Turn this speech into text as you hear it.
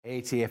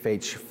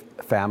ATFH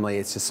family,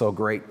 it's just so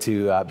great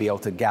to be able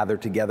to gather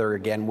together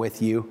again with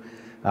you.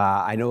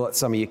 I know that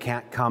some of you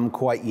can't come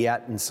quite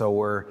yet, and so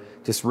we're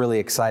just really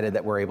excited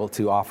that we're able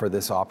to offer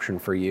this option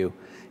for you.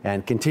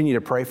 And continue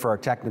to pray for our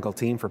technical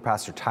team, for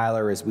Pastor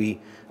Tyler, as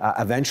we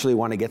eventually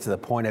want to get to the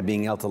point of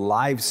being able to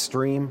live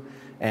stream,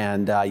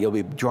 and you'll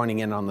be joining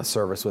in on the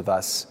service with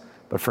us.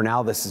 But for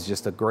now, this is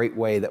just a great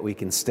way that we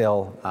can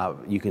still,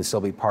 you can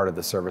still be part of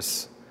the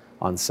service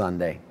on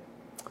Sunday.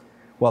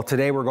 Well,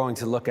 today we're going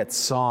to look at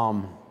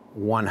Psalm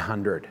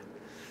 100,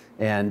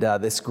 and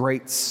this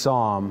great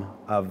psalm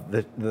of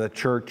the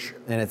church,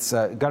 and it's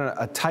got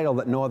a title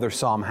that no other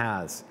psalm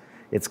has.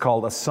 It's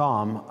called a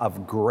Psalm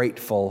of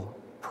Grateful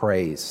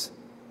Praise.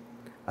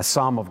 A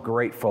Psalm of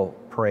Grateful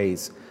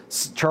Praise.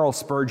 Charles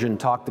Spurgeon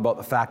talked about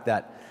the fact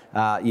that,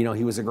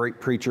 he was a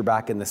great preacher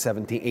back in the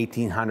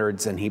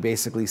 1800s, and he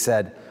basically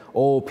said,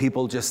 oh,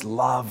 people just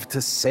love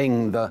to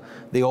sing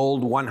the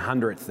old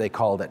 100th, they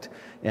called it.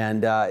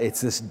 And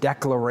it's this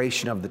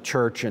declaration of the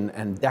church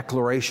and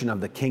declaration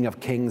of the King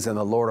of Kings and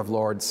the Lord of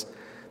Lords,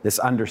 this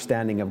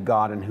understanding of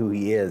God and who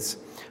He is.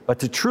 But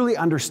to truly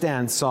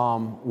understand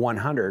Psalm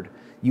 100,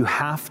 you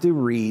have to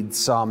read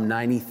Psalm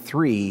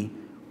 93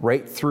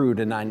 right through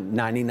to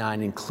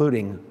 99,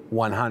 including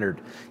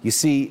 100. You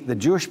see, the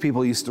Jewish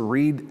people used to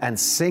read and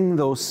sing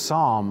those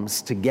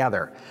psalms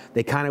together.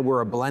 They kind of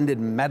were a blended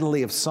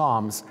medley of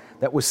psalms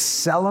that was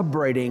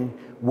celebrating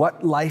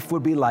what life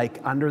would be like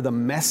under the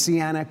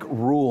messianic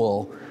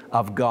rule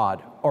of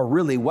God, or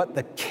really what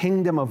the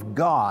kingdom of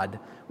God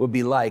would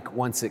be like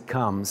once it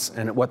comes,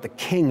 and what the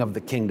king of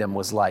the kingdom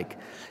was like.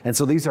 And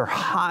so these are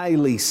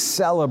highly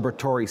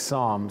celebratory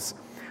psalms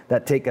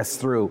that take us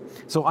through.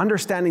 So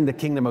understanding the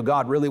kingdom of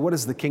God, really, what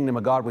is the kingdom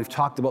of God? We've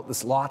talked about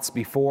this lots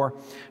before.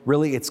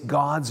 Really, it's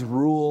God's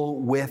rule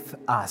with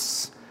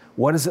us.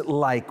 What is it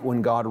like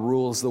when God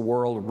rules the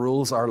world,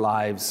 rules our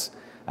lives,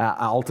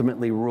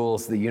 ultimately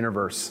rules the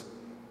universe?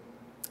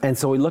 And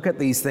so we look at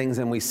these things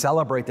and we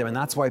celebrate them, and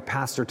that's why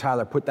Pastor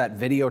Tyler put that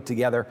video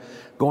together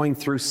going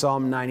through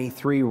Psalm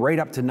 93 right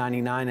up to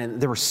 99,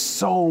 and there was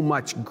so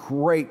much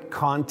great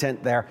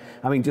content there.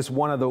 I mean, just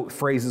one of the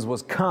phrases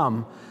was,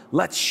 "Come,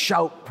 let's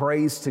shout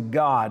praise to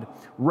God.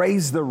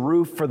 Raise the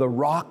roof for the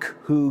rock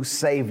who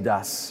saved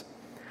us.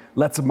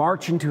 Let's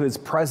march into His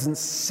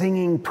presence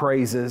singing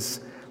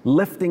praises,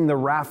 lifting the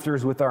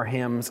rafters with our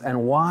hymns."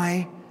 And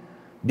why?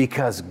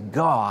 Because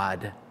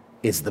God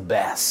is the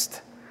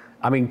best.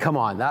 I mean, come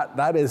on,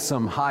 that is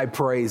some high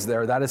praise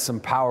there. That is some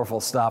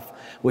powerful stuff,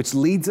 which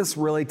leads us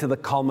really to the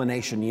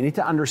culmination. You need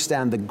to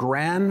understand the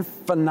grand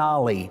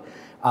finale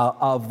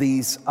of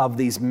these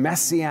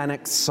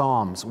messianic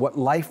psalms. What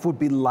life would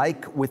be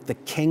like with the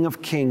King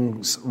of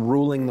Kings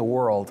ruling the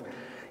world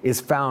is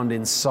found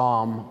in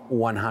Psalm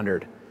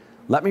 100.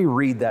 Let me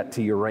read that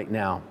to you right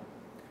now.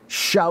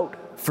 Shout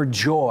for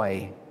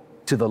joy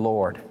to the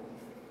Lord,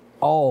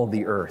 all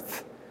the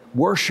earth.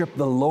 Worship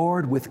the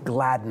Lord with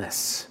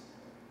gladness.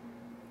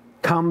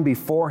 Come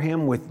before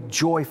Him with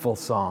joyful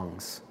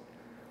songs.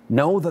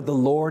 Know that the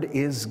Lord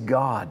is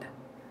God.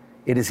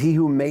 It is He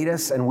who made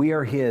us, and we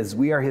are His.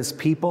 We are His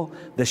people,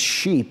 the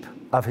sheep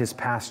of His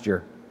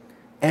pasture.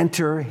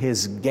 Enter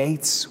His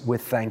gates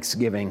with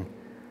thanksgiving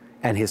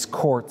and His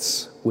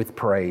courts with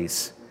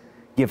praise.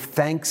 Give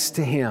thanks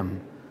to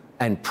Him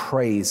and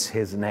praise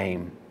His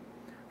name.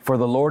 For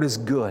the Lord is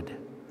good,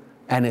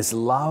 and His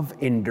love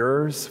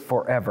endures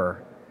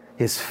forever.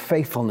 His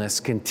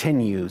faithfulness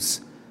continues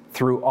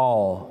through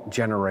all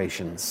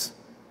generations.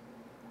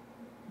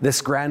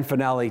 This grand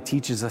finale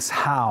teaches us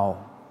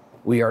how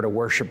we are to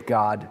worship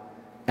God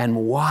and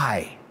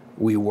why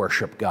we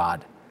worship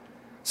God.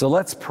 So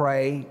let's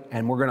pray,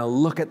 and we're going to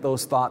look at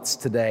those thoughts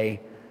today,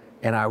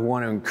 and I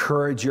want to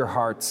encourage your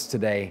hearts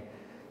today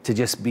to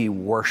just be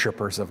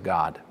worshipers of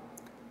God.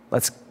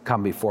 Let's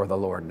come before the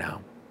Lord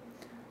now.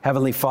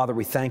 Heavenly Father,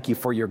 we thank You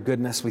for Your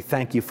goodness. We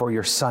thank You for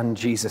Your Son,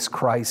 Jesus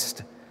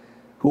Christ,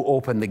 who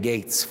opened the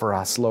gates for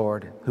us,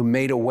 Lord, who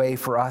made a way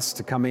for us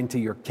to come into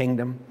Your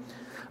kingdom.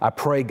 I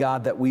pray,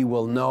 God, that we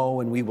will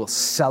know and we will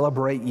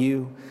celebrate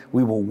You.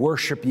 We will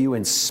worship You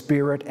in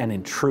spirit and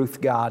in truth,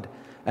 God.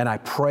 And I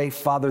pray,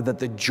 Father, that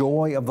the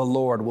joy of the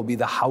Lord will be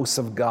the house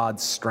of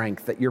God's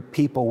strength, that Your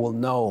people will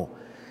know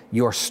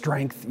Your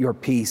strength, Your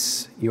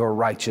peace, Your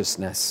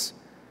righteousness.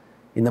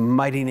 In the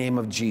mighty name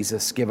of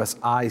Jesus, give us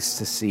eyes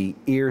to see,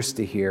 ears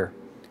to hear,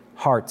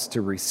 hearts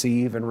to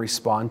receive and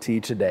respond to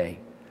You today.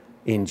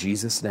 In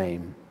Jesus'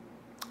 name,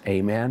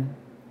 amen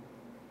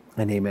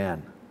and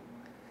amen.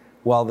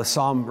 Well, the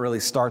psalm really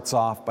starts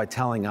off by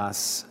telling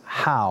us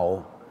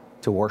how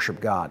to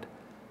worship God.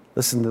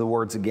 Listen to the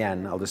words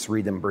again. I'll just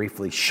read them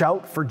briefly.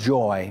 Shout for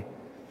joy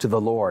to the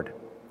Lord,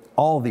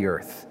 all the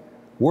earth.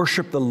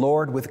 Worship the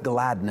Lord with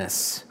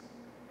gladness.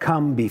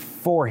 Come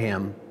before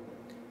Him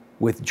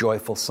with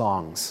joyful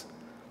songs.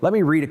 Let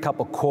me read a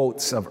couple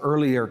quotes of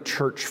earlier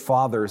church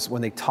fathers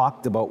when they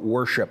talked about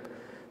worship.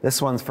 This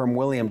one's from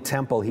William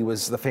Temple. He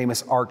was the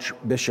famous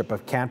Archbishop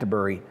of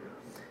Canterbury.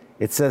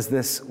 It says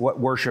this, what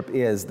worship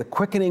is: the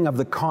quickening of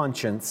the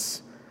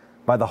conscience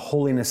by the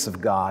holiness of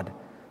God,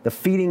 the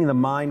feeding the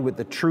mind with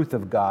the truth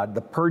of God,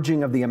 the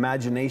purging of the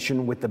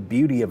imagination with the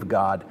beauty of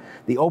God,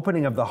 the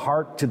opening of the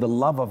heart to the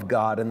love of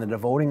God, and the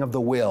devoting of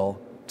the will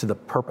to the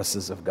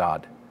purposes of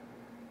God.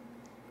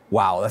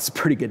 Wow, that's a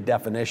pretty good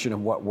definition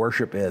of what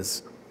worship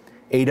is.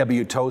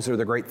 A.W. Tozer,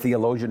 the great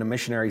theologian and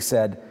missionary,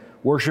 said,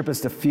 worship is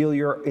to feel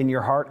in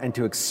your heart and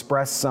to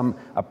express some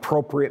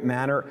appropriate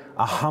manner,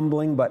 a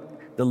humbling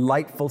but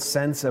delightful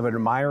sense of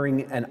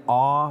admiring and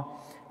awe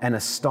and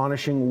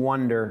astonishing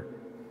wonder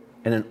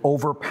and an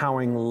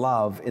overpowering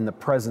love in the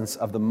presence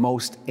of the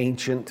most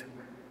ancient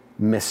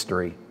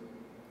mystery.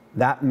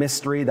 That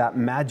mystery, that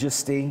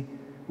majesty,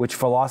 which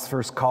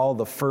philosophers call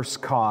the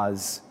first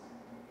cause,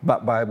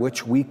 but by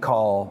which we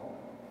call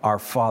our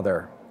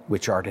Father,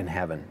 which art in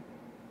heaven.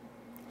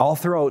 All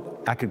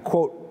throughout, I could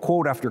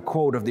quote after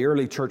quote of the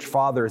early church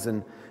fathers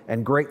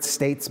and great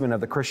statesmen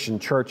of the Christian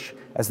church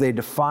as they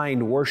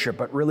defined worship,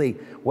 but really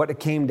what it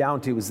came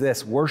down to was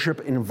this: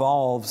 worship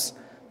involves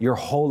your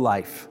whole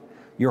life,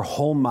 your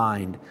whole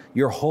mind,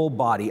 your whole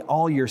body,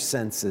 all your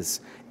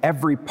senses,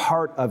 every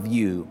part of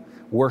you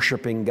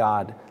worshiping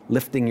God,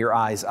 lifting your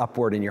eyes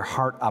upward and your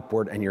heart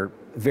upward and your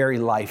very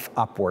life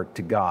upward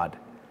to God.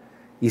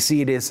 You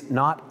see, it is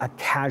not a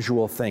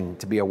casual thing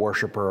to be a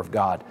worshiper of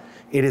God.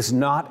 It is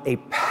not a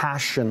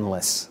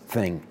passionless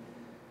thing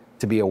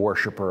to be a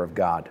worshiper of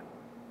God.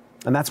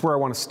 And that's where I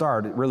want to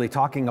start, really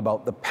talking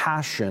about the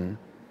passion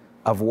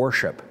of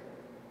worship.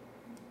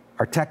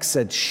 Our text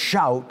said,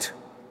 shout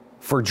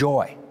for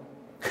joy.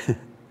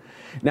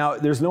 Now,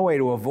 there's no way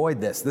to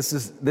avoid this.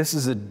 This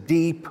is a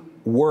deep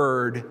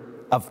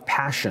word of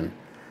passion.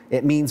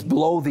 It means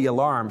blow the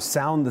alarm,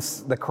 sound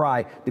the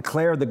cry,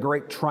 declare the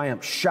great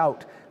triumph,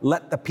 shout,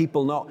 let the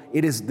people know.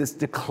 It is this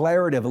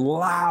declarative,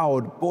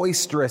 loud,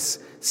 boisterous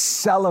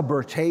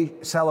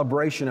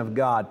celebration of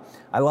God.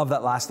 I love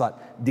that last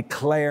thought,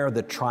 declare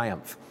the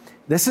triumph.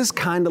 This is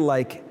kind of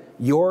like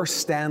your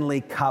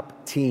Stanley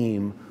Cup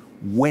team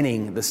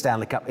winning the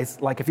Stanley Cup. It's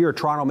like if you're a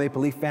Toronto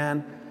Maple Leaf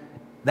fan,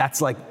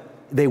 that's like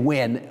they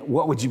win.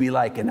 What would you be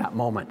like in that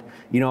moment?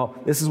 You know,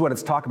 this is what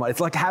it's talking about.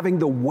 It's like having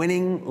the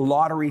winning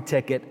lottery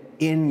ticket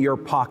in your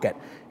pocket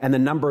and the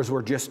numbers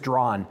were just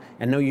drawn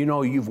and now you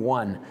know you've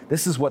won.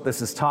 This is what this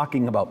is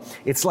talking about.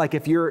 It's like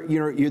if you're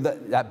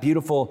that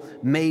beautiful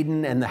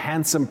maiden and the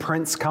handsome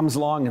prince comes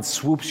along and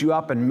swoops you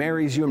up and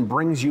marries you and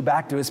brings you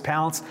back to his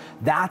palace.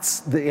 That's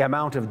the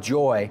amount of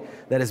joy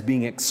that is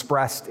being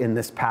expressed in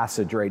this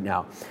passage right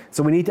now.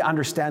 So we need to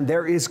understand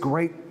there is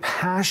great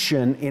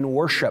passion in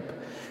worship.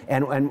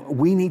 And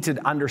we need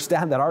to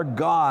understand that our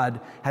God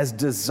has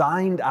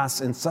designed us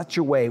in such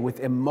a way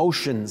with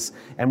emotions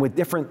and with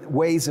different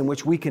ways in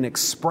which we can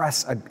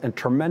express a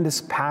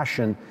tremendous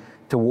passion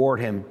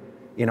toward Him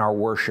in our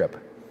worship.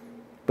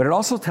 But it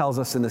also tells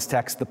us in this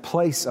text the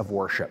place of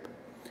worship.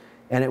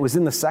 And it was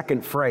in the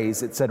second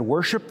phrase, it said,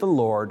 worship the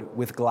Lord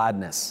with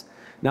gladness.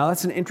 Now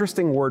that's an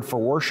interesting word for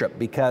worship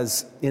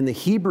because in the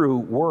Hebrew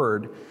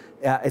word,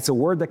 it's a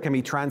word that can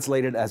be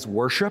translated as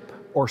worship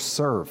or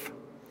serve.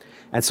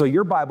 And so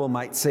your Bible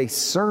might say,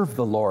 serve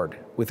the Lord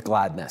with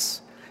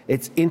gladness.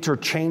 It's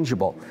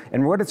interchangeable.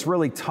 And what it's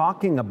really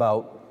talking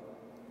about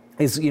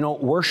is,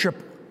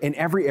 worship in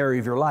every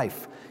area of your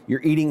life.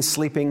 You're eating,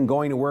 sleeping,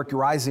 going to work,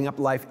 you're rising up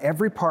life.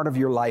 Every part of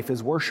your life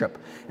is worship.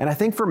 And I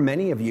think for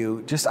many of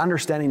you, just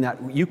understanding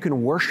that you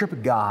can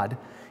worship God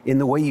in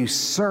the way you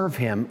serve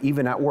Him,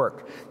 even at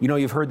work.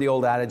 You've heard the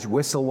old adage,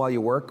 whistle while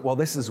you work. Well,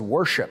 this is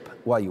worship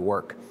while you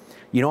work.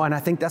 And I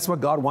think that's what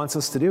God wants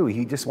us to do.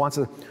 He just wants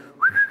to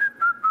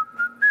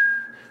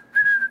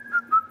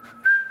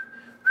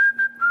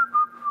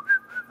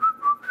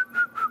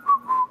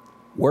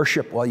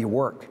worship while you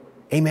work.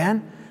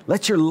 Amen?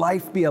 Let your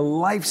life be a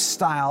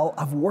lifestyle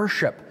of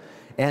worship.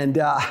 And,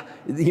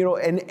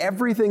 and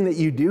everything that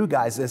you do,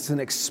 guys, it's an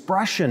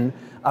expression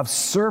of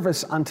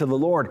service unto the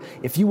Lord.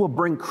 If you will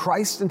bring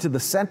Christ into the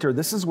center,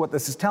 this is what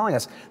this is telling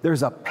us.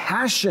 There's a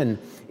passion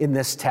in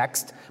this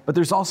text, but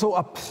there's also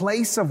a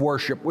place of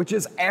worship, which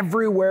is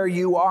everywhere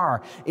you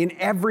are, in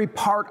every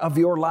part of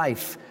your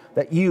life,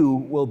 that you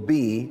will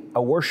be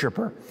a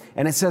worshiper.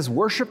 And it says,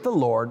 worship the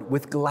Lord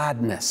with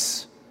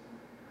gladness.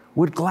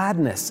 With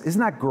gladness.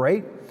 Isn't that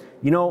great?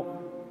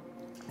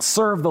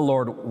 Serve the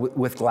Lord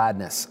with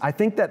gladness. I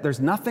think that there's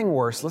nothing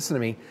worse, listen to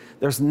me,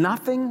 there's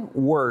nothing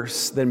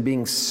worse than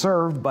being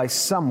served by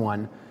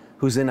someone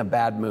who's in a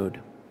bad mood.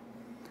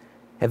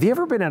 Have you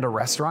ever been at a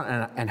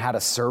restaurant and had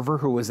a server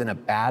who was in a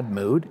bad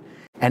mood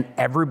and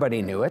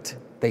everybody knew it?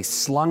 They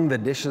slung the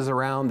dishes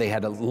around, they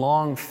had a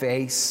long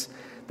face,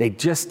 they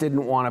just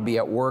didn't want to be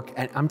at work.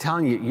 And I'm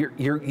telling you,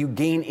 you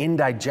gain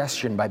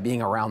indigestion by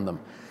being around them.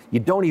 You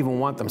don't even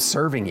want them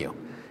serving you.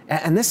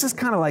 And this is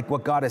kind of like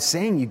what God is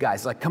saying, you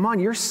guys. Like, come on,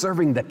 you're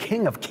serving the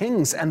King of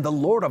Kings and the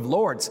Lord of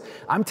Lords.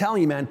 I'm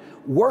telling you, man,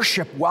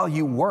 worship while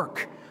you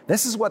work.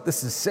 This is what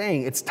this is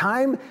saying. It's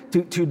time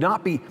to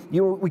not be,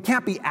 we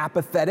can't be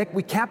apathetic.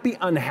 We can't be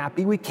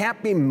unhappy. We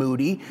can't be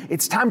moody.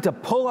 It's time to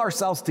pull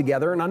ourselves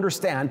together and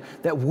understand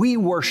that we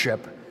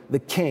worship the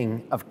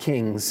King of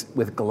Kings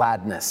with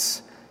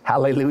gladness.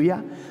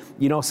 Hallelujah.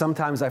 You know,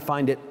 sometimes I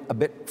find it a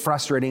bit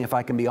frustrating, if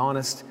I can be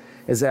honest,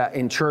 is that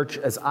in church,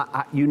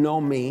 you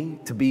know me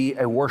to be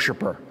a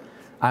worshiper.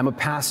 I'm a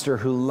pastor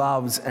who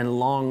loves and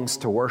longs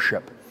to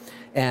worship.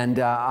 And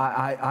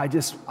I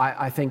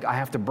think I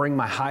have to bring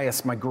my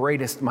highest, my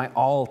greatest, my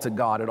all to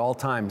God at all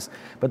times.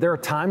 But there are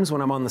times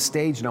when I'm on the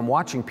stage and I'm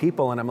watching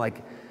people and I'm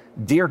like,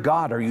 dear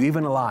God, are you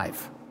even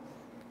alive?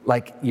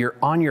 Like you're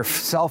on your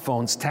cell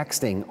phones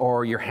texting,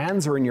 or your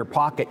hands are in your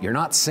pocket, you're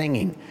not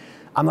singing.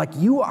 I'm like,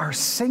 you are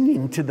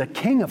singing to the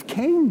King of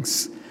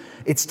Kings.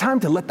 It's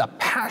time to let the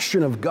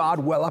passion of God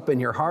well up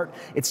in your heart.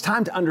 It's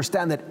time to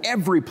understand that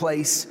every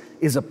place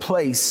is a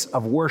place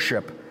of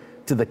worship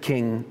to the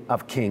King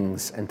of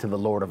Kings and to the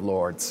Lord of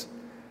Lords.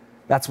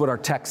 That's what our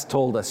text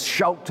told us.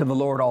 Shout to the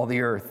Lord, all the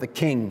earth. The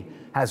King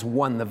has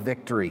won the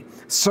victory.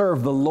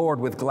 Serve the Lord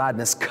with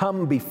gladness.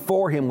 Come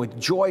before him with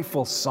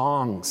joyful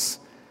songs.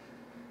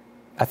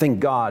 I think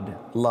God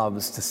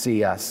loves to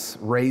see us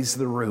raise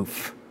the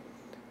roof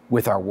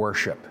with our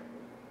worship.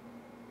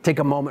 Take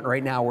a moment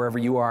right now, wherever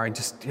you are, and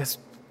just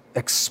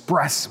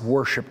express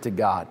worship to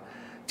God.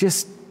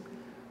 Just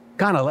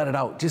kind of let it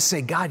out. Just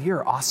say, God,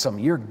 you're awesome.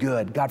 You're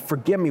good. God,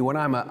 forgive me when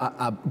I'm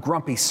a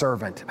grumpy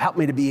servant. Help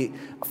me to be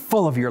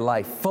full of your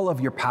life, full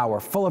of your power,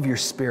 full of your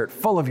spirit,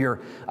 full of your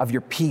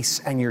peace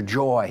and your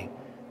joy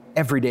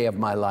every day of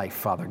my life,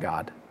 Father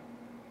God.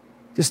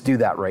 Just do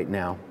that right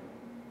now.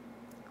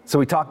 So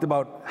we talked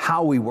about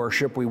how we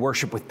worship. We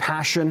worship with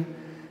passion,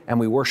 and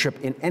we worship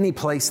in any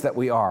place that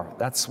we are.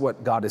 That's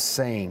what God is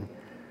saying.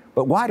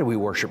 But why do we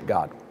worship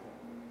God?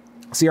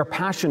 See, our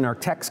passion, our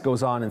text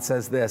goes on and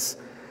says this: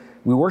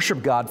 we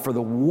worship God for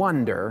the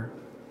wonder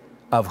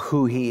of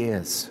who he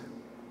is.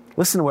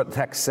 Listen to what the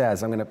text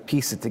says. I'm going to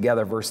piece it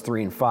together, verse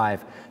 3 and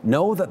 5.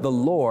 Know that the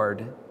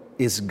Lord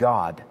is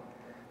God.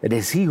 It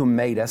is he who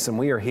made us, and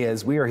we are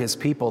his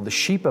people, the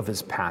sheep of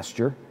his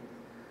pasture.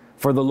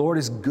 For the Lord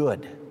is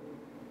good.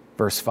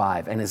 Verse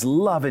 5, and his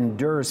love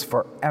endures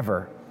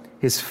forever.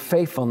 His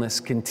faithfulness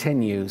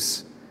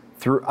continues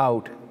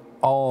throughout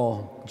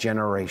all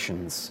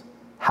generations.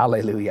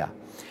 Hallelujah.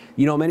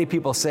 You know, many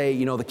people say,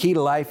 you know, the key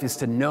to life is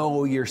to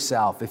know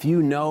yourself. If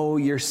you know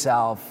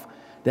yourself,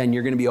 then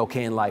you're going to be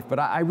okay in life. But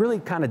I really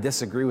kind of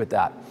disagree with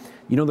that.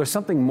 You know, there's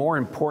something more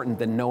important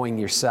than knowing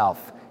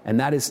yourself, and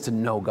that is to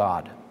know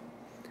God.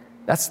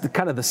 That's the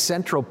kind of the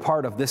central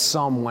part of this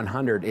Psalm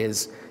 100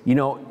 is, you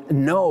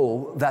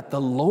know that the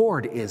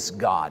Lord is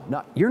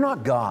God. You're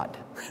not God.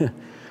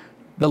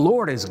 The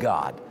Lord is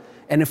God.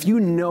 And if you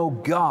know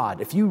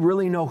God, if you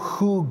really know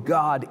who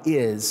God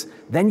is,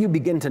 then you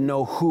begin to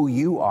know who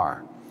you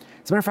are.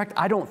 As a matter of fact,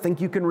 I don't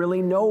think you can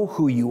really know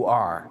who you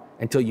are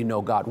until you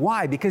know God.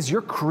 Why? Because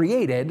you're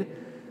created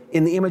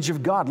in the image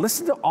of God.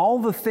 Listen to all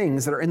the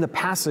things that are in the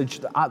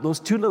passage, those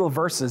two little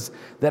verses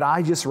that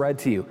I just read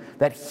to you,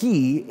 that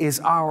he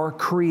is our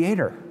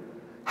creator.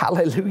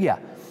 Hallelujah.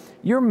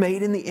 You're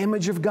made in the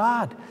image of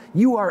God.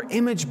 You are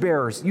image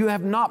bearers. You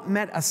have not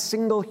met a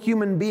single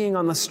human being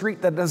on the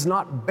street that does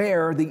not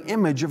bear the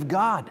image of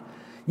God.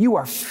 You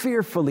are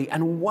fearfully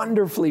and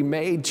wonderfully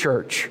made,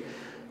 church.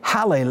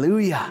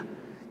 Hallelujah.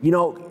 You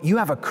know, you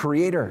have a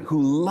creator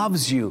who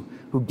loves you,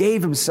 who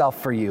gave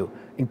himself for you.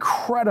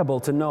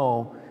 Incredible to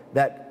know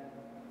that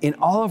in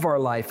all of our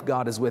life,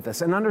 God is with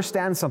us. And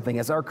understand something,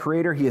 as our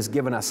creator, he has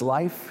given us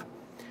life.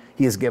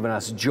 He has given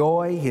us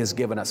joy. He has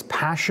given us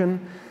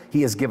passion.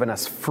 He has given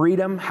us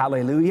freedom.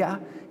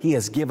 Hallelujah. He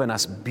has given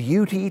us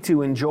beauty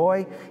to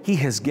enjoy. He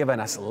has given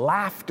us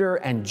laughter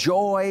and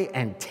joy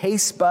and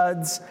taste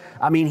buds.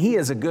 I mean, he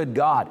is a good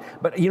God.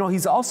 But, you know,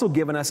 he's also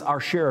given us our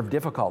share of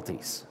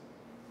difficulties.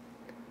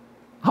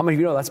 How many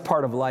of you know that's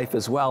part of life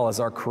as well? As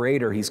our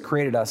creator, he's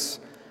created us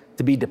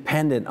to be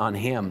dependent on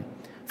him.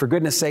 For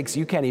goodness sakes,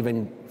 you can't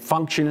even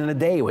function in a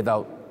day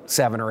without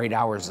 7 or 8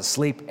 hours of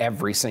sleep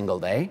every single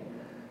day.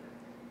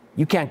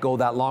 You can't go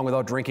that long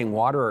without drinking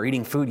water or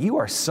eating food. You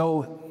are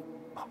so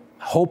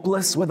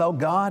hopeless without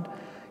God.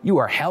 You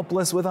are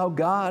helpless without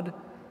God.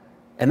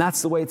 And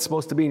that's the way it's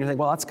supposed to be. And you think,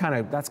 well, that's kind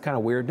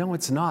of weird. No,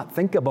 it's not.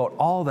 Think about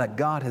all that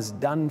God has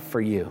done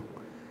for you.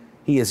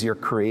 He is your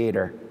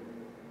creator.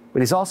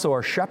 But he's also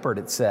our shepherd,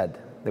 it said,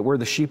 that we're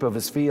the sheep of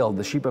his field,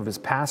 the sheep of his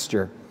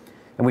pasture.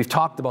 And we've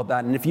talked about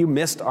that. And if you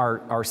missed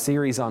our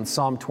series on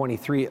Psalm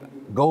 23,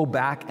 go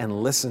back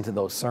and listen to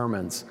those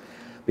sermons,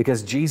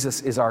 because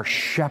Jesus is our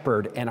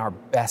shepherd and our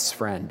best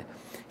friend.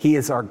 He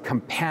is our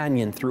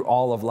companion through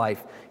all of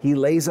life. He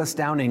lays us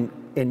down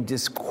in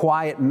just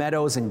quiet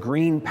meadows and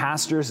green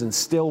pastures and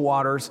still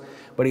waters,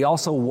 but he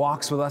also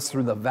walks with us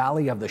through the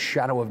valley of the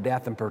shadow of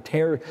death and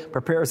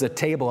prepares a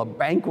table, a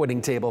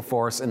banqueting table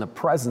for us in the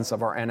presence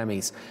of our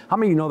enemies. How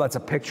many of you know that's a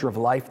picture of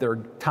life? There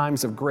are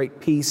times of great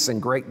peace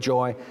and great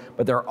joy,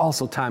 but there are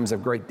also times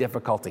of great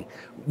difficulty.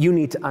 You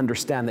need to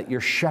understand that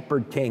your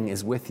shepherd king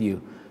is with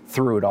you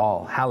through it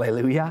all.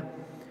 Hallelujah.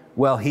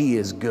 Well, he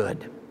is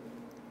good.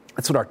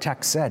 That's what our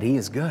text said. He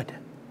is good.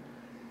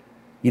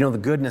 You know, the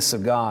goodness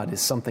of God is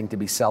something to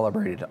be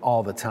celebrated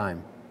all the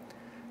time.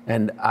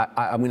 And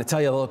I'm going to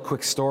tell you a little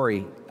quick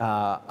story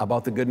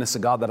about the goodness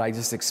of God that I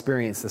just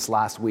experienced this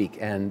last week.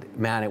 And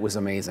man, it was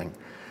amazing.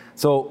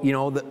 So,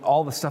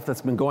 all the stuff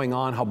that's been going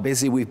on, how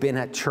busy we've been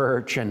at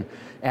church and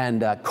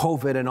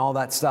COVID and all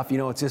that stuff,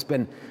 it's just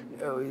been,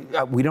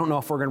 we don't know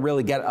if we're going to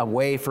really get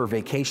away for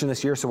vacation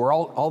this year. So we're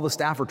all the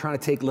staff are trying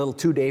to take little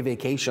 2-day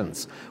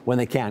vacations when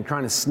they can,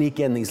 trying to sneak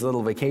in these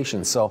little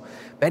vacations. So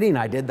Betty and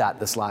I did that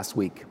this last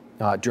week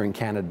during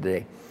Canada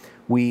Day.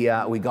 We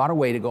got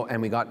away to go, and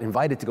we got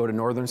invited to go to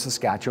northern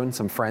Saskatchewan.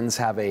 Some friends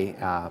have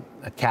a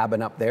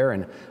cabin up there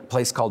in a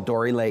place called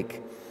Dory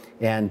Lake.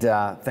 And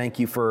thank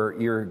you for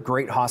your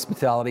great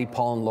hospitality,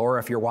 Paul and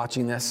Laura, if you're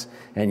watching this.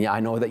 And I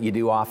know that you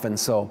do often,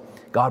 so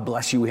God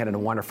bless you. We had a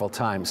wonderful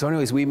time. So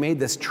anyways, we made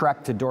this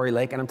trek to Dory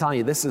Lake, and I'm telling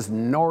you, this is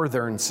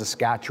northern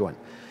Saskatchewan.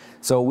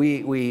 So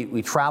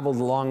we traveled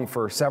along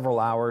for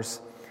several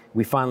hours.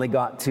 We finally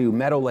got to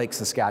Meadow Lake,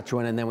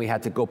 Saskatchewan, and then we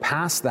had to go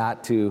past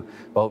that to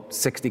about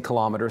 60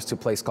 kilometers to a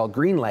place called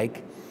Green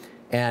Lake.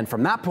 And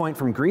from that point,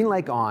 from Green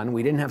Lake on,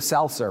 we didn't have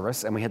cell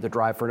service, and we had to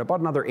drive for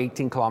about another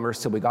 18 kilometers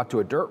till we got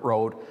to a dirt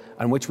road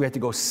on which we had to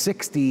go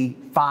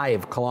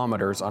 65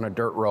 kilometers on a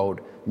dirt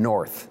road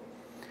north.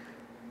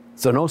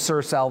 So no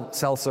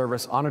cell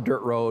service on a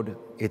dirt road.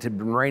 It had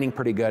been raining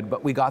pretty good,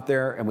 but we got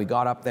there and we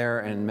got up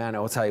there, and man, I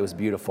will tell you, it was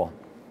beautiful.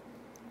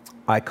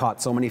 I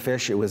caught so many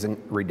fish, it was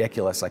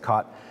ridiculous. I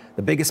caught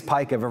the biggest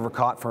pike I've ever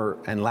caught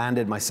and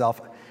landed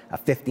myself, a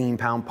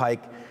 15-pound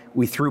pike.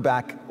 We threw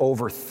back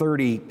over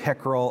 30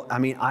 pickerel. I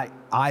mean,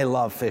 I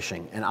love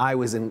fishing, and I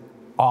was in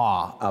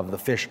awe of the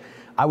fish.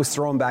 I was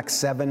throwing back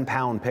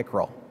 7-pound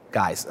pickerel.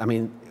 Guys, I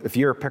mean, if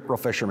you're a pickerel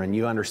fisherman,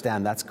 you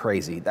understand that's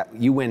crazy. That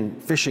you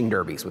win fishing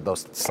derbies with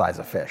those size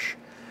of fish.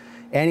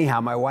 Anyhow,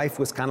 my wife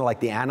was kind of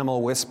like the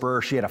animal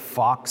whisperer. She had a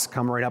fox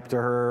come right up to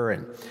her,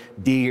 and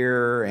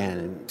deer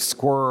and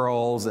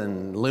squirrels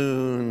and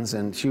loons,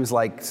 and she was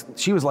like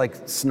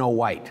Snow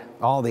White.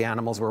 All the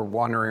animals were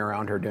wandering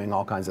around her doing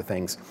all kinds of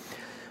things.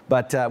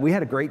 But we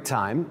had a great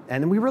time,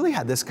 and we really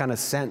had this kind of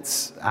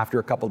sense after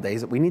a couple of days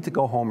that we need to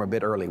go home a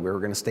bit early. We were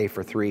going to stay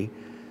for 3,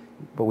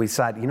 but we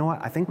decided, you know what,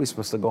 I think we're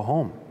supposed to go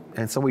home.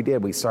 And so we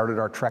did. We started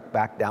our trek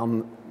back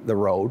down the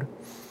road,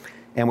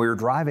 and we were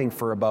driving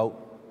for about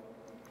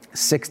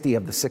 60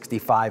 of the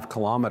 65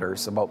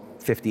 kilometers, about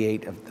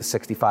 58 of the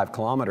 65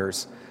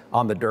 kilometers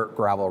on the dirt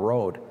gravel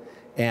road.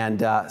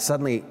 And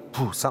suddenly,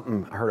 I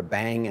heard a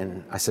bang,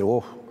 and I said,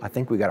 oh, I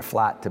think we got a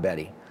flat to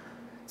Betty.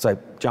 So I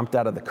jumped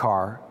out of the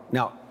car.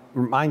 Now,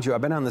 mind you,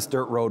 I've been on this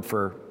dirt road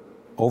for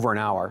over an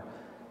hour.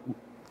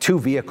 2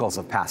 vehicles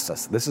have passed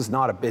us. This is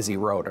not a busy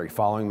road. Are you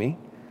following me?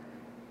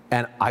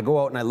 And I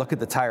go out and I look at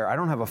the tire. I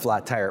don't have a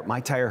flat tire. My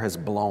tire has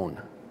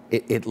blown.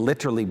 It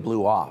literally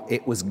blew off.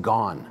 It was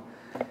gone.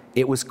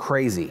 It was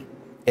crazy.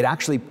 It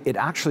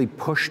actually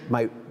pushed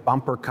my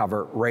bumper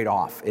cover right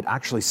off. It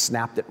actually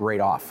snapped it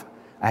right off.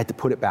 I had to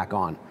put it back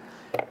on.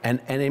 And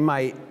in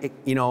my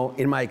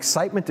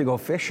excitement to go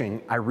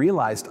fishing, I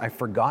realized I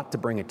forgot to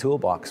bring a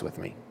toolbox with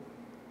me.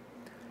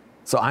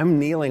 So I'm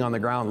kneeling on the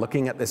ground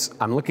looking at this.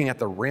 I'm looking at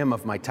the rim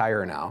of my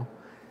tire now.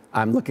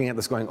 I'm looking at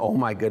this going, oh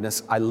my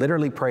goodness. I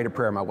literally prayed a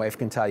prayer. My wife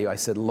can tell you. I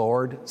said,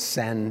 Lord,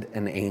 send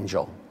an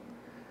angel.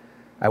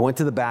 I went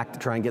to the back to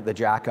try and get the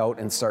jack out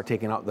and start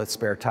taking out the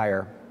spare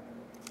tire.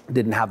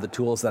 Didn't have the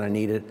tools that I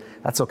needed.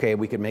 That's okay,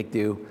 we could make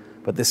do.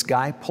 But this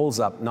guy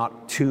pulls up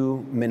not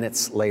 2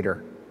 minutes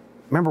later.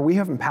 Remember, we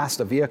haven't passed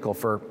a vehicle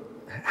for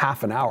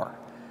half an hour.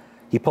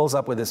 He pulls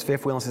up with his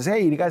 5th wheel and says,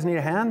 hey, you guys need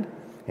a hand?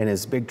 In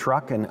his big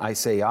truck, and I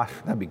say,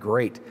 that'd be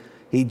great.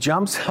 He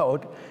jumps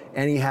out,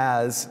 and he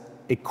has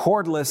a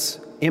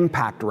cordless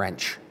impact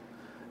wrench.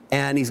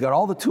 And he's got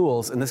all the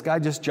tools, and this guy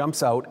just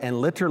jumps out,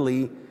 and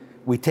literally,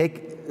 we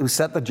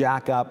set the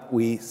jack up,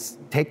 we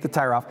take the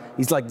tire off.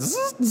 He's like,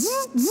 zzz,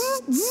 zzz,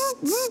 zzz, zzz,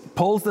 zzz,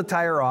 pulls the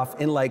tire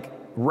off in like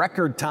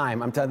record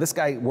time. I'm telling you, this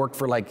guy worked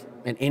for like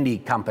an Indy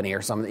company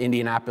or some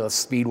Indianapolis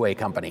Speedway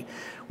company.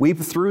 We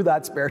threw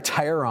that spare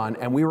tire on,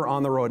 and we were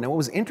on the road. Now, what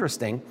was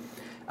interesting,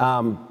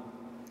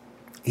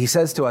 he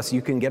says to us,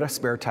 you can get a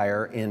spare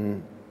tire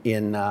in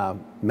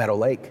Meadow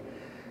Lake.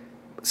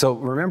 So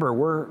remember,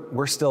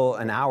 we're still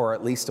an hour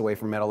at least away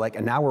from Meadow Lake,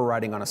 and now we're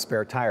riding on a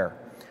spare tire.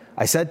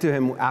 I said to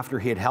him after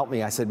he had helped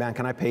me, I said, man,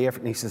 can I pay you?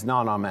 And he says,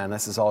 no, man,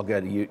 this is all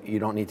good. You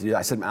don't need to do that.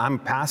 I said, I'm a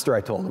pastor,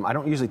 I told him. I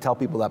don't usually tell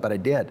people that, but I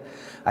did.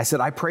 I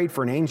said, I prayed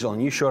for an angel,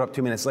 and you showed up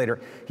 2 minutes later.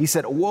 He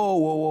said,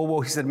 whoa.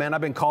 He said, man,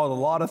 I've been called a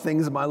lot of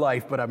things in my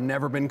life, but I've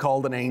never been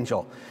called an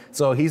angel.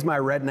 So he's my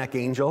redneck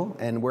angel,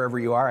 and wherever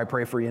you are, I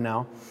pray for you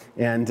now.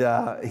 And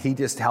he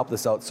just helped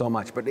us out so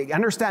much. But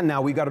understand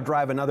now, we've got to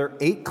drive another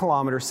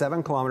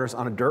 7 kilometers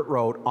on a dirt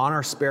road on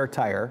our spare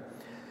tire,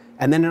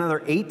 and then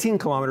another 18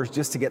 kilometers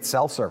just to get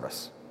cell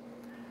service.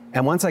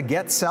 And once I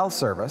get cell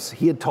service,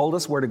 he had told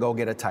us where to go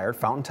get a tire,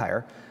 Fountain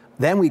Tire.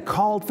 Then we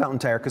called Fountain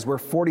Tire because we're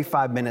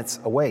 45 minutes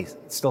away,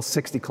 still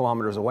 60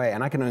 kilometers away,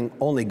 and I can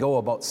only go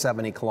about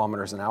 70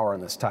 kilometers an hour on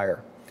this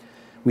tire.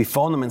 We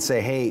phone them and say,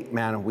 hey,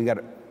 man,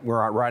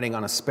 we're riding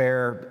on a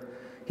spare.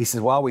 He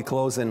says, well, we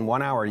close in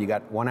 1 hour. You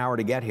got 1 hour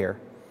to get here.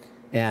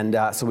 And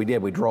so we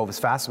did. We drove as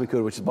fast as we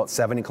could, which is about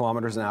 70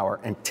 kilometers an hour.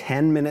 And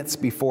 10 minutes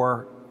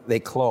before they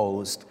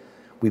closed,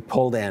 we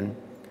pulled in.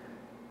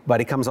 But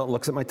he comes out and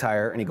looks at my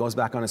tire, and he goes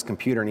back on his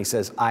computer, and he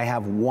says, I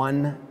have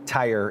one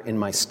tire in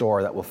my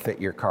store that will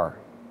fit your car.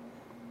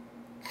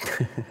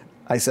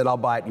 I said, I'll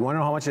buy it. You want to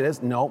know how much it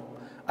is? No,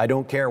 I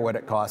don't care what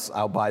it costs.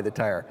 I'll buy the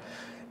tire.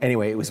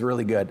 Anyway, it was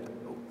really good.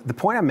 The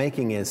point I'm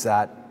making is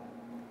that,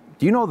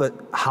 do you know that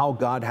how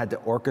God had to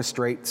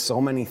orchestrate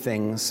so many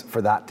things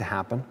for that to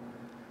happen?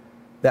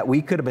 That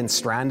we could have been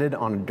stranded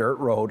on a dirt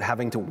road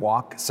having to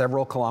walk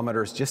several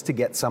kilometers just to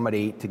get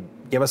somebody to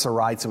give us a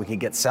ride so we could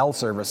get cell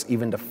service,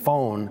 even to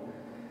phone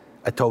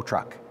a tow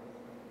truck.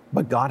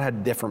 But God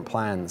had different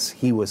plans.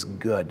 He was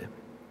good.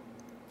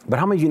 But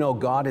how many of you know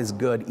God is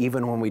good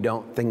even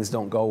when things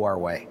don't go our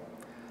way?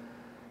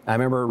 I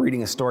remember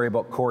reading a story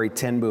about Corrie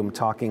ten Boom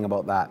talking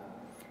about that.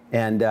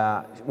 And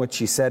what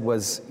she said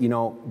was,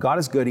 God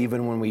is good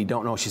even when we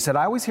don't know. She said,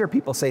 I always hear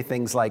people say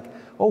things like,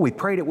 oh, we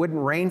prayed it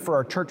wouldn't rain for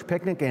our church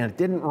picnic and it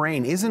didn't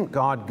rain. Isn't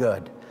God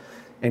good?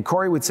 And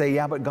Corrie would say,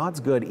 yeah, but God's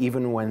good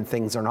even when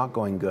things are not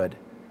going good.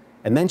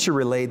 And then she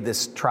relayed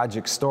this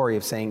tragic story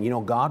of saying,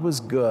 God was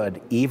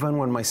good even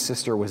when my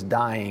sister was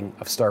dying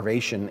of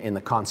starvation in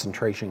the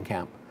concentration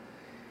camp.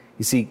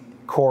 You see,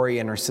 Corrie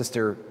and her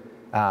sister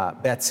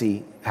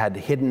Betsy had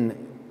hidden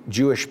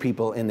Jewish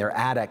people in their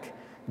attic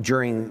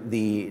during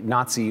the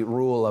Nazi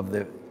rule of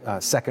the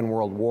Second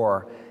World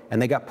War,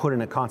 and they got put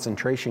in a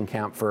concentration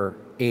camp for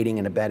aiding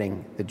and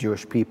abetting the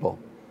Jewish people.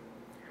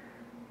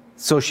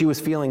 So she was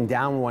feeling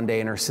down one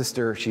day, and her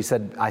sister, she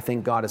said, I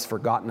think God has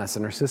forgotten us.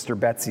 And her sister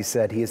Betsy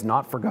said, He has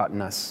not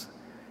forgotten us.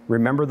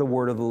 Remember the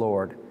word of the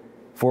Lord.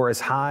 For as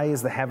high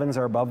as the heavens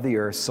are above the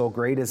earth, so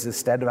great is His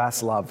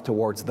steadfast love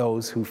towards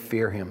those who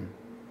fear Him.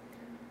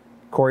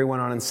 Corrie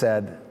went on and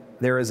said,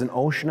 there is an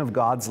ocean of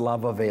God's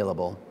love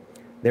available.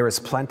 There is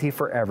plenty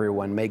for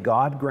everyone. May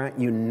God grant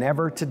you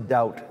never to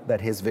doubt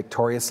that His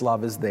victorious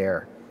love is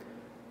there,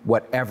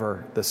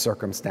 whatever the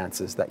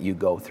circumstances that you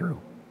go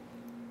through.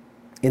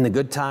 In the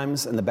good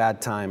times and the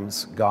bad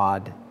times,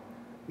 God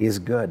is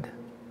good.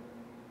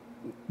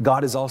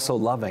 God is also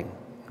loving.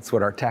 That's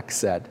what our text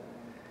said.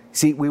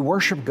 See, we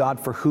worship God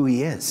for who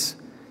He is.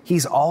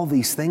 He's all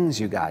these things,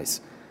 you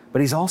guys,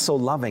 but He's also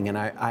loving. And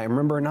I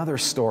remember another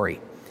story,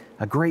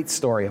 a great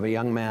story of a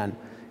young man.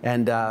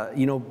 And,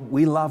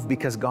 we love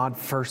because God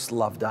first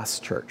loved us,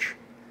 church.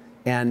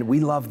 And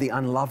we love the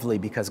unlovely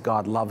because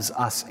God loves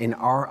us in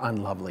our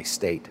unlovely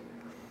state.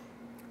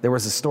 There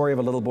was a story of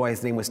a little boy,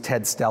 his name was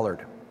Ted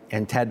Stellard.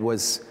 And Ted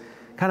was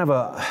kind of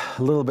a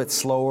little bit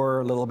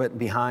slower, a little bit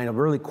behind, a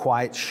really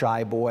quiet,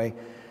 shy boy,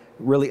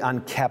 really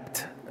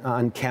unkempt,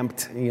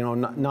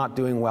 not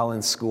doing well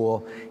in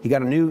school. He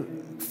got a new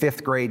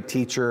 5th grade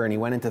teacher, and he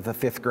went into the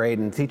 5th grade,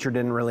 and the teacher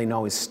didn't really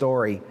know his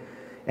story.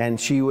 And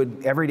she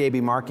would every day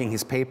be marking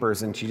his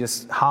papers, and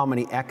how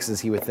many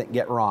X's he would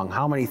get wrong,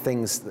 how many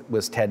things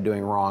was Ted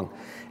doing wrong.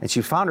 And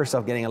she found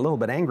herself getting a little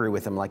bit angry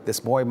with him, like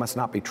this boy must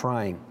not be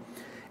trying.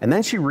 And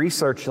then she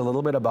researched a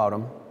little bit about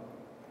him,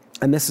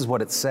 and this is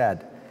what it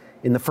said.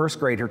 In the 1st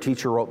grade, her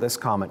teacher wrote this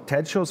comment: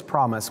 Ted shows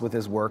promise with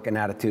his work and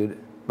attitude,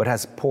 but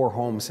has poor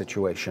home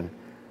situation.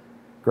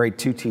 Grade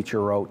 2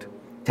 teacher wrote,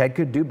 Ted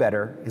could do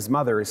better. His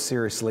mother is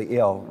seriously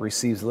ill,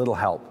 receives little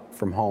help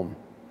from home.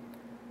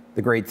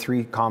 The grade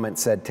 3 comment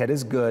said, Ted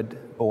is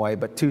good boy,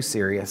 but too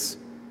serious.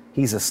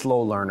 He's a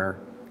slow learner.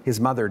 His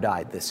mother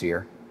died this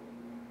year.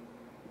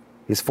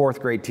 His 4th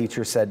grade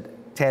teacher said,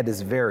 Ted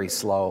is very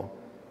slow,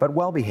 but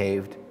well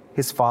behaved.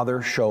 His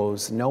father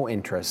shows no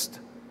interest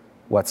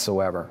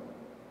whatsoever.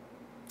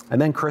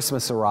 And then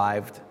Christmas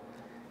arrived,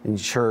 and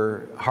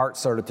her heart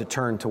started to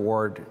turn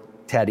toward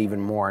Ted even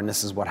more, and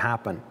this is what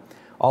happened.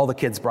 All the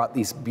kids brought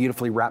these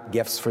beautifully wrapped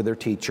gifts for their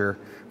teacher,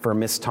 for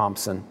Miss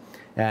Thompson.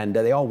 And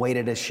they all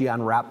waited as she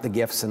unwrapped the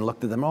gifts and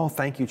looked at them. Oh,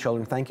 thank you,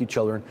 children. Thank you,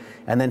 children.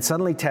 And then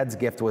suddenly Ted's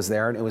gift was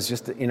there, and it was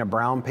just in a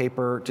brown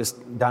paper,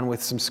 just done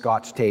with some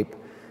Scotch tape.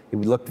 It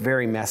looked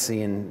very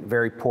messy and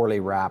very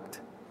poorly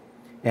wrapped.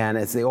 And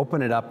as they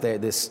opened it up,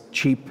 this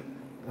cheap,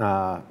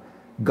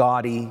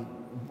 gaudy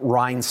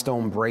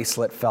rhinestone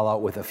bracelet fell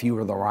out with a few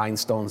of the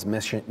rhinestones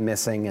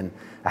missing, and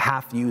a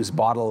half-used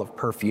bottle of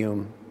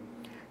perfume.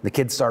 The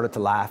kids started to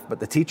laugh,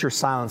 but the teacher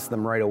silenced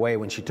them right away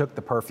when she took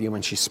the perfume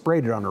and she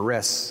sprayed it on her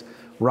wrists,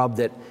 rubbed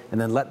it,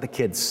 and then let the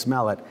kids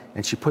smell it.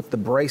 And she put the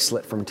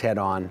bracelet from Ted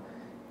on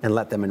and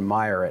let them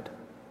admire it.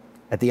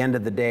 At the end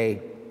of the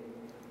day,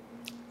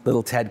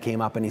 little Ted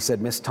came up and he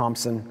said, Miss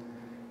Thompson,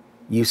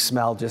 you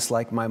smell just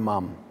like my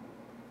mom.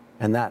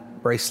 And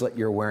that bracelet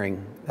you're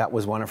wearing, that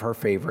was one of her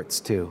favorites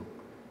too.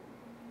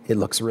 It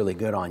looks really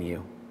good on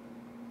you.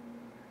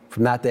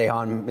 From that day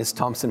on, Miss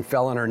Thompson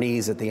fell on her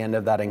knees at the end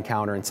of that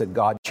encounter and said,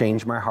 God,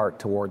 change my heart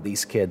toward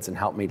these kids and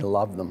help me to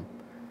love them.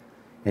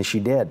 And she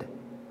did.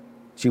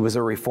 She was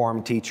a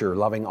reformed teacher,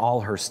 loving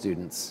all her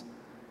students.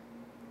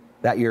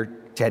 That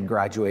year, Ted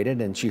graduated,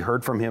 and she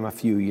heard from him a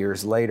few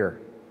years later.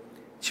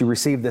 She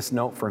received this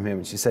note from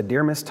him. She said,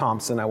 Dear Miss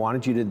Thompson, I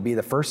wanted you to be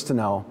the first to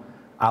know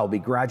I'll be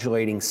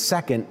graduating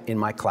 2nd in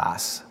my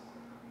class.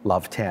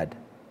 Love, Ted.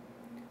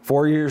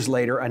 4 years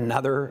later,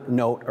 another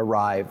note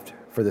arrived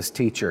for this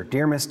teacher.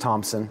 Dear Miss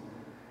Thompson,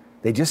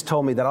 they just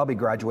told me that I'll be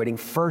graduating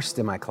 1st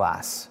in my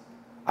class.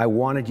 I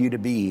wanted you to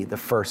be the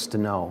first to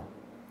know.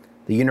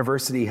 The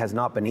university has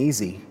not been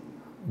easy,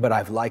 but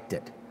I've liked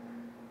it.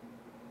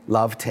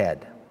 Love,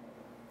 Ted.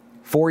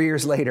 4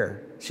 years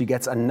later, she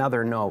gets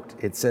another note.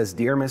 It says,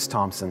 Dear Miss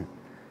Thompson,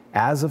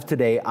 as of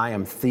today, I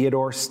am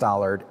Theodore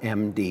Stallard,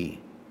 MD.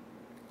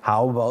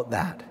 How about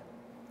that?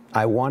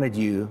 I wanted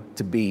you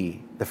to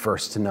be the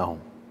first to know.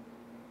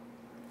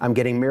 I'm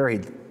getting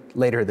married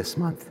later this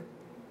month,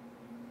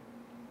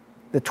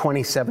 the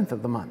 27th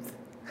of the month.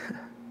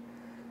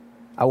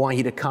 I want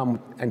you to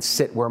come and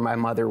sit where my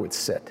mother would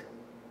sit.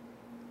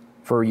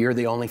 For you're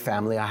the only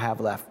family I have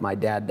left. My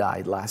dad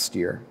died last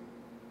year.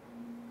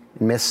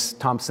 And Miss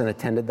Thompson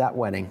attended that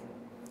wedding,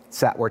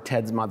 sat where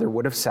Ted's mother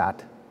would have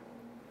sat.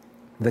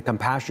 The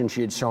compassion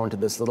she had shown to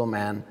this little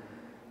man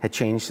had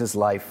changed his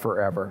life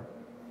forever.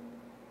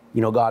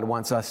 You know, God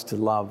wants us to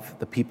love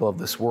the people of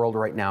this world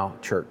right now,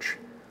 church.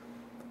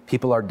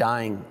 People are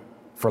dying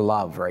for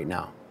love right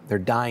now. They're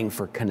dying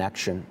for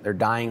connection. They're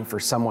dying for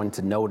someone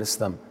to notice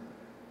them.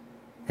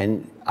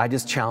 And I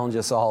just challenge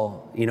us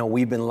all, you know,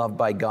 we've been loved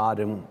by God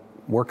and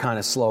we're kind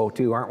of slow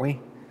too, aren't we?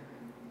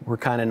 We're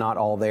kind of not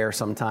all there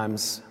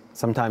sometimes.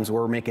 Sometimes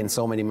we're making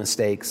so many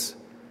mistakes,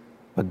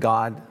 but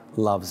God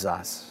loves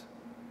us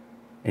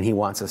and He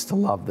wants us to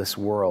love this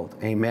world.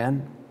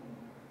 Amen?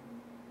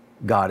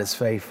 God is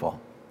faithful.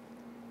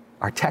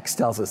 Our text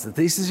tells us that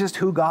this is just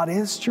who God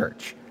is,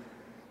 church.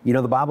 You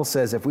know, the Bible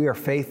says if we are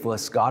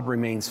faithless, God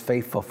remains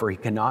faithful, for He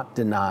cannot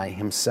deny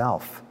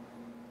Himself.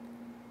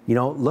 You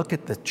know, look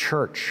at the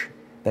church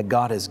that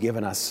God has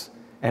given us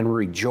and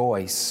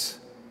rejoice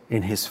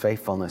in His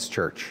faithfulness,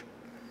 church.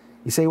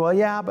 You say, well,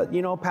 yeah, but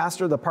you know,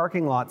 Pastor, the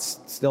parking lot's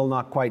still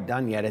not quite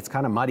done yet. It's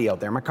kind of muddy out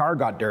there. My car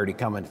got dirty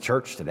coming to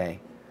church today.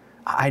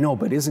 I know,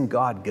 but isn't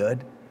God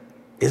good?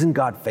 Isn't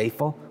God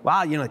faithful?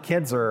 Well, you know, the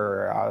kids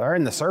are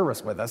in the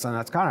service with us, and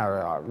that's kind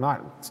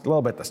of it's a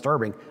little bit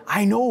disturbing.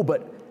 I know,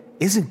 but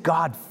isn't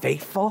God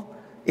faithful?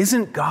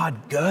 Isn't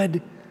God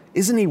good?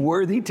 Isn't He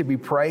worthy to be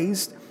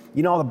praised?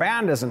 You know, the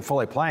band isn't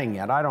fully playing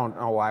yet. I don't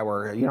know why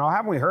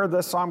haven't we heard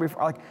this song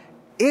before? Like,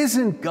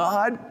 isn't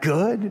God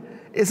good?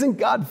 Isn't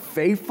God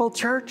faithful,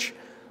 church?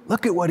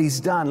 Look at what He's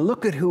done.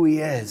 Look at who He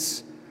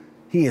is.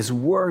 He is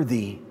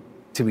worthy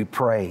to be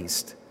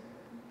praised.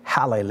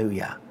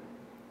 Hallelujah.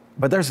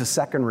 But there's a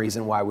second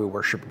reason why we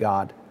worship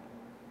God,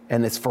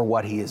 and it's for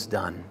what He has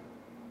done.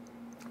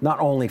 Not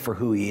only for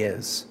who He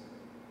is,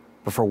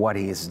 but for what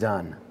He has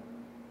done.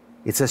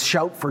 It says,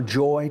 shout for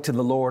joy to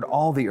the Lord,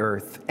 all the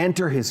earth.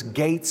 Enter His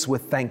gates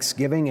with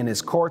thanksgiving and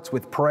His courts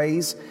with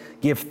praise.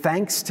 Give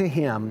thanks to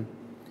Him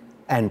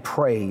and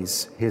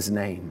praise His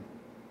name.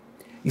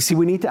 You see,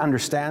 we need to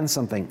understand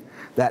something,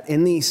 that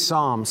in these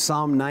Psalms,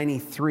 Psalm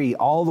 93,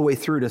 all the way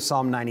through to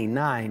Psalm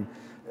 99,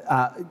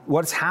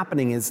 what's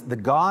happening is the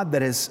God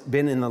that has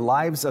been in the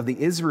lives of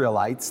the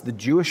Israelites, the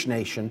Jewish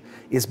nation,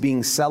 is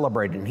being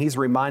celebrated. And He's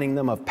reminding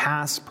them of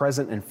past,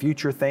 present, and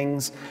future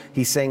things.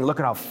 He's saying, look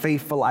at how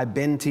faithful I've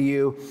been to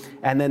you.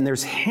 And then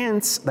there's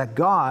hints that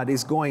God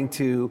is going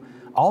to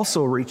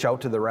also reach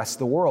out to the rest of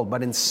the world.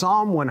 But in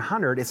Psalm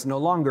 100, it's no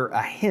longer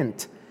a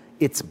hint,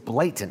 it's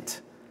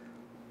blatant.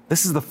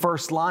 This is the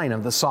first line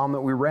of the psalm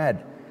that we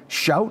read.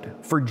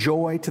 Shout for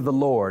joy to the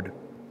Lord,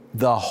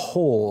 the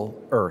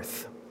whole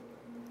earth.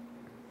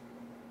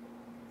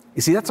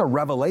 You see, that's a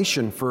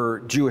revelation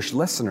for Jewish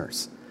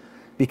listeners.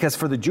 Because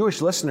for the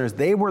Jewish listeners,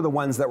 they were the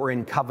ones that were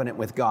in covenant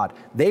with God.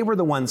 They were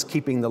the ones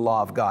keeping the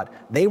law of God.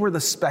 They were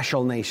the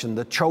special nation,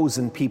 the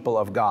chosen people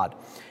of God.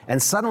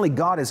 And suddenly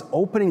God is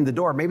opening the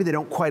door. Maybe they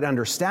don't quite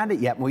understand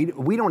it yet. We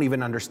don't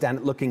even understand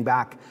it looking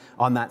back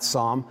on that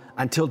psalm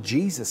until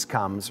Jesus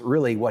comes,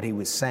 really what He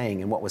was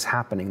saying and what was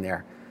happening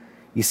there.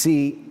 You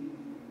see,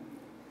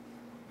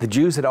 the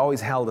Jews had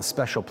always held a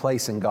special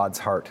place in God's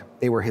heart.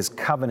 They were His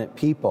covenant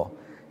people,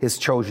 His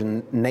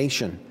chosen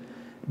nation.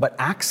 But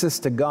access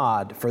to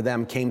God for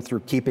them came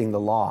through keeping the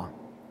law.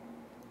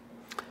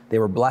 They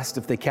were blessed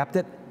if they kept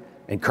it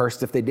and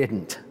cursed if they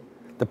didn't.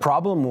 The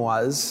problem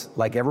was,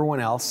 like everyone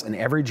else in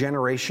every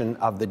generation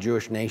of the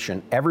Jewish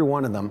nation, every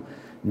one of them,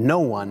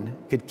 no one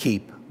could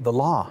keep the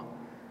law.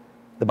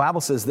 The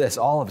Bible says this,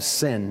 all have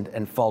sinned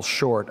and fall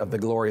short of the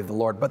glory of the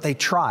Lord. But they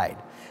tried.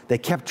 They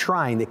kept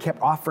trying. They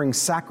kept offering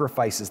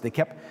sacrifices. They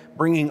kept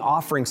bringing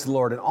offerings to the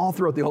Lord. And all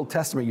throughout the Old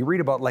Testament, you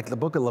read about like the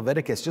book of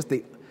Leviticus, just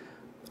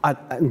an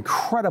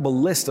incredible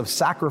list of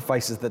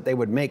sacrifices that they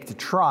would make to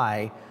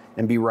try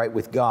and be right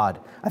with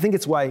God. I think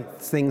it's why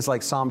things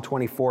like Psalm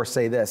 24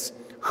 say this,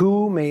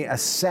 who may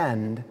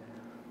ascend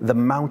the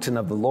mountain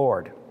of the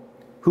Lord?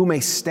 Who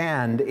may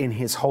stand in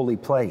His holy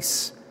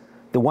place?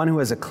 The one who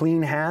has a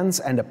clean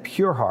hands and a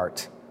pure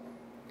heart,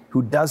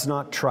 who does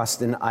not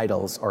trust in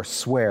idols or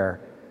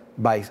swear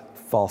by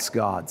false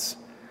gods.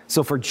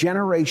 So for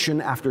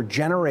generation after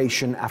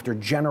generation after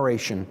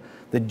generation,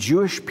 the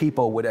Jewish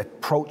people would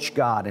approach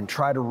God and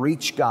try to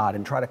reach God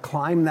and try to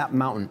climb that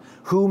mountain.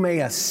 Who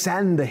may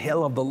ascend the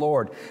hill of the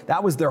Lord?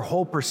 That was their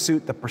whole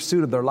pursuit, the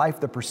pursuit of their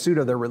life, the pursuit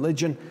of their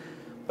religion.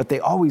 But they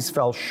always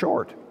fell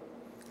short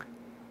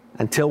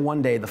until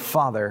one day the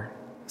Father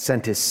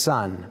sent His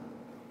Son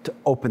to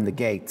open the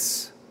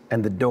gates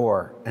and the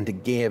door and to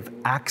give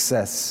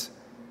access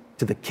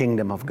to the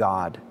kingdom of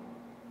God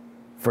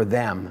for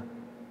them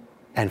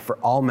and for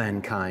all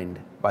mankind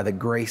by the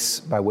grace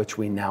by which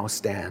we now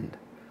stand.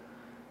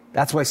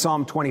 That's why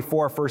Psalm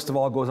 24, first of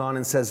all, goes on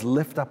and says,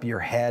 lift up your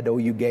head, O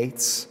you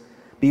gates.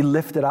 Be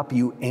lifted up,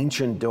 you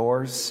ancient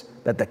doors,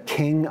 that the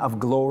King of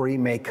glory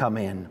may come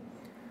in.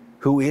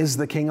 Who is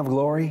the King of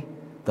glory?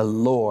 The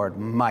Lord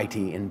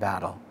mighty in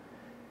battle.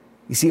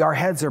 You see, our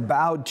heads are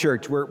bowed,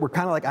 church. We're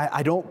kind of like,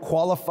 I don't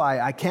qualify.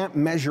 I can't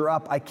measure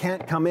up. I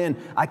can't come in.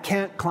 I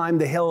can't climb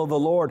the hill of the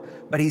Lord.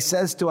 But he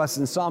says to us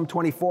in Psalm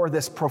 24,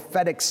 this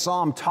prophetic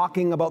psalm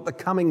talking about the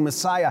coming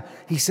Messiah,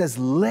 he says,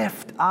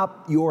 lift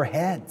up your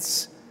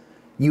heads,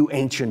 you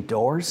ancient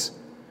doors.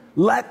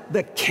 Let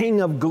the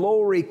King of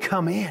glory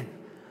come in.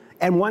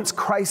 And once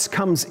Christ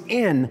comes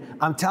in,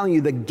 I'm telling you,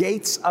 the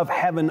gates of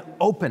heaven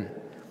open.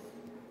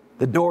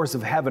 The doors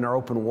of heaven are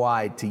open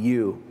wide to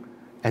you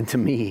and to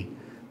me.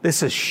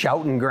 This is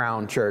shouting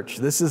ground, church.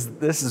 This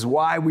is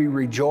why we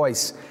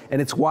rejoice. And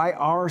it's why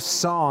our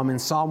psalm in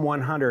Psalm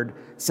 100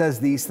 says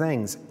these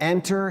things.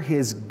 Enter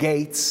his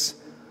gates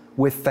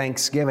with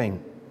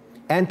thanksgiving.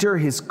 Enter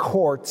his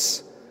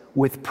courts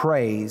with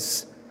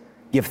praise.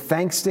 Give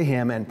thanks to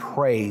him and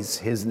praise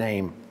his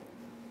name.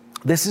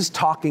 This is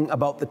talking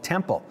about the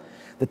temple.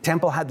 The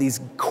temple had these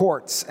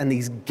courts and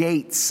these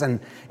gates, and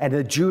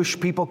the Jewish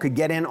people could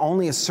get in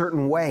only a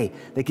certain way.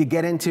 They could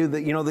get into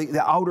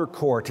the outer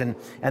court, and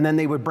then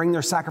they would bring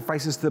their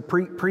sacrifices to the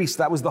priest.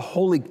 That was the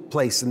holy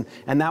place, and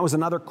that was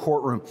another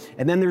courtroom.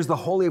 And then there's the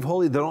Holy of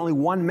Holies that only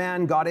one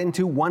man got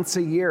into once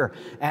a year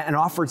and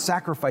offered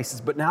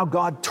sacrifices. But now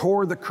God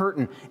tore the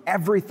curtain.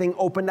 Everything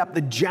opened up.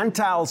 The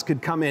Gentiles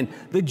could come in.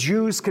 The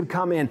Jews could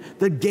come in.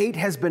 The gate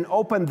has been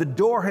opened. The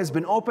door has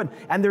been opened.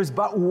 And there's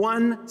but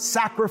one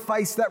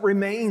sacrifice that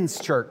remains.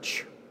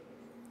 Church.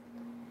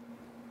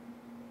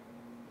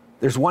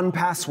 There's one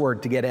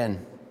password to get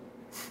in.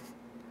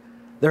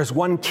 There's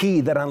one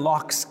key that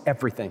unlocks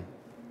everything.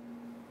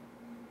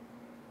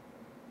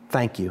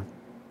 Thank you.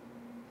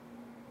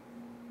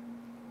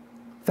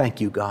 Thank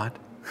you, God.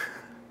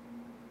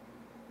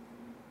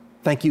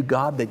 Thank you,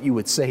 God, that you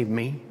would save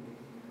me.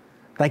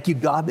 Thank you,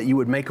 God, that you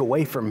would make a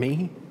way for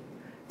me.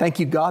 Thank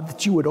you, God,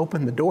 that you would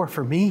open the door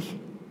for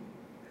me.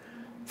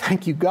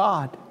 Thank you,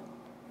 God.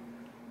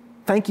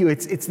 Thank you.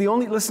 It's the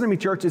only, listen to me,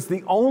 church, it's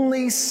the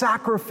only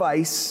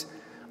sacrifice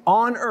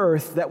on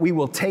earth that we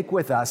will take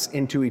with us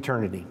into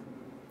eternity.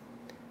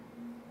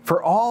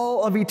 For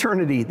all of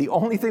eternity, the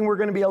only thing we're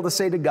going to be able to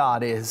say to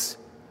God is,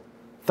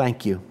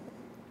 thank you.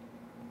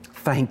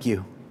 Thank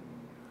you.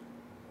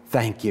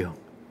 Thank you.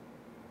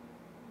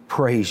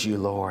 Praise you,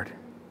 Lord.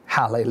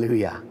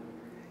 Hallelujah.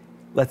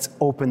 Let's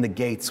open the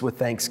gates with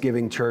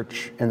thanksgiving,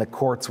 church, and the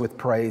courts with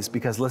praise,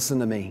 because listen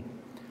to me.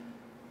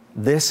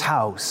 This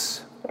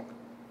house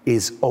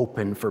is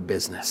open for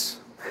business.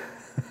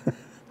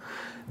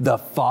 The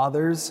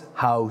Father's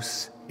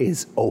house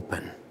is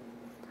open.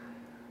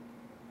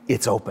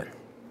 It's open.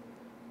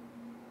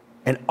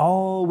 And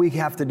all we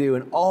have to do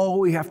and all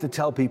we have to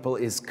tell people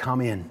is come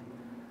in.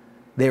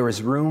 There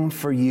is room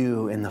for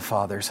you in the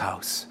Father's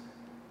house.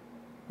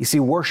 You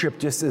see, worship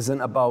just isn't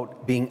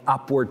about being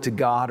upward to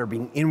God or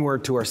being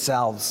inward to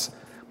ourselves,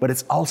 but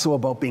it's also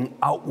about being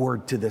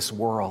outward to this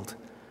world.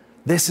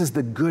 This is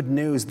the good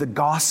news, the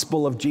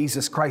gospel of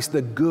Jesus Christ,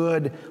 the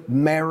good,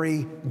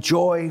 merry,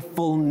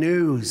 joyful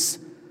news.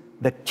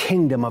 The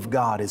kingdom of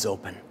God is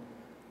open.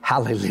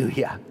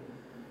 Hallelujah.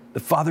 The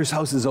Father's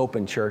house is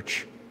open,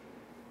 church.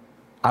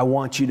 I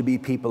want you to be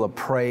people of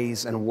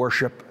praise and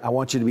worship. I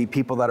want you to be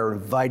people that are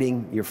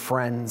inviting your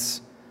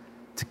friends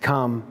to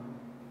come,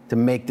 to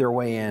make their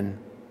way in,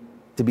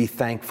 to be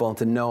thankful and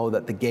to know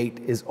that the gate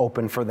is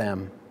open for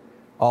them.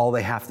 All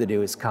they have to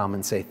do is come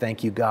and say,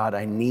 thank you, God.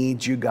 I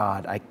need you,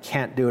 God. I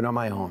can't do it on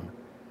my own.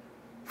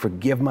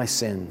 Forgive my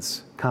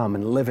sins. Come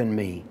and live in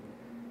me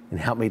and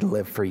help me to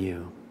live for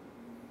you.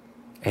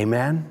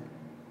 Amen.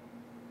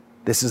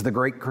 This is the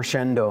great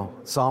crescendo,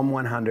 Psalm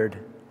 100,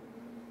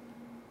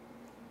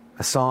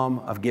 a psalm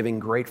of giving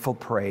grateful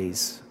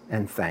praise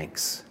and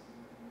thanks.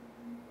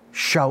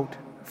 Shout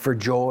for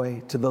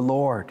joy to the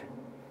Lord,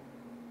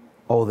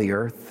 O the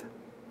earth.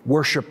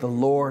 Worship the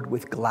Lord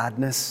with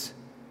gladness.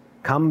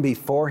 Come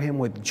before him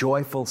with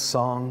joyful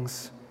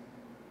songs.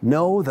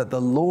 Know that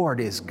the Lord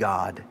is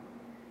God.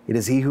 It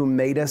is he who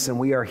made us, and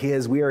we are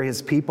his. We are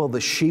his people,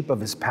 the sheep of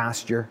his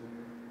pasture.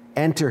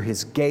 Enter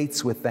his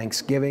gates with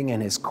thanksgiving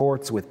and his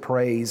courts with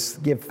praise.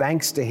 Give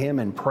thanks to him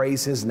and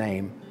praise his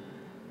name.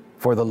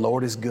 For the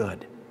Lord is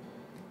good,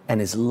 and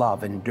his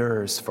love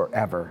endures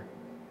forever.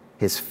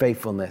 His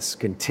faithfulness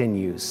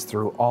continues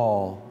through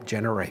all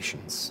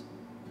generations.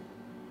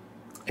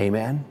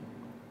 Amen.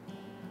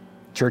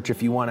 Church,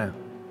 if you want to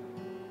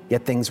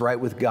get things right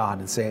with God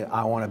and say,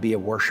 I want to be a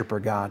worshiper,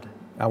 God.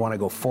 I want to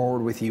go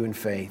forward with you in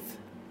faith.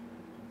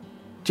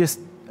 Just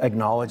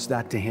acknowledge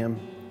that to him.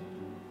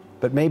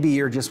 But maybe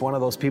you're just one of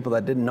those people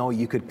that didn't know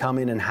you could come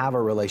in and have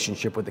a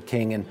relationship with the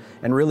King.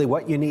 And really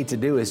what you need to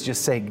do is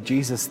just say,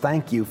 Jesus,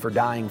 thank you for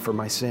dying for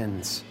my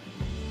sins.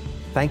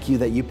 Thank you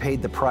that you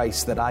paid the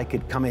price that I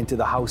could come into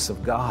the house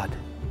of God.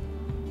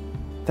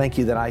 Thank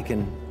you that I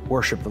can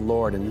worship the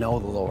Lord and know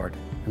the Lord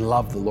and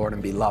love the Lord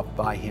and be loved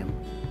by Him.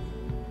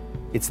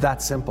 It's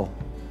that simple.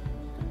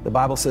 The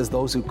Bible says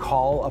those who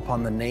call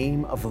upon the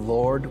name of the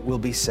Lord will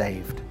be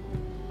saved.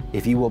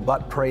 If you will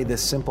but pray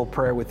this simple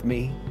prayer with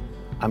me,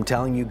 I'm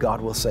telling you,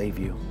 God will save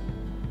you.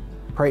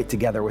 Pray it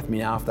together with me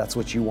now if that's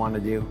what you want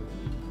to do.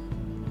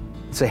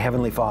 Say,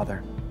 Heavenly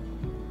Father,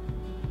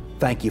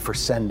 thank you for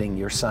sending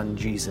your Son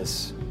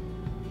Jesus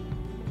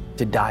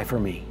to die for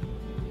me,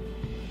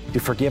 to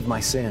forgive my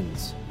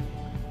sins,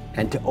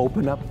 and to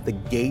open up the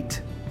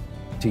gate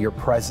to your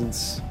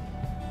presence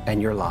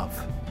and your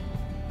love.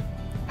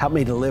 Help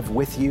me to live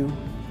with you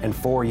and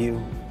for you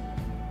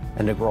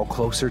and to grow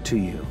closer to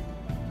you.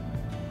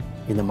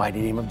 In the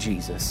mighty name of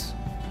Jesus,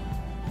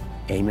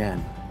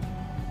 amen.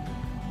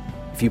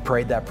 If you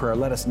prayed that prayer,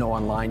 let us know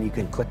online. You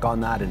can click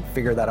on that and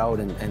figure that out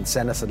and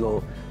send us a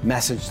little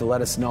message to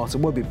let us know. So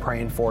we'll be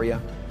praying for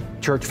you.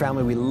 Church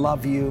family, we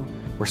love you.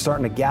 We're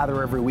starting to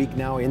gather every week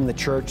now in the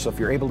church. So if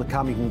you're able to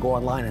come, you can go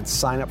online and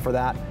sign up for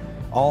that.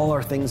 All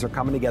our things are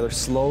coming together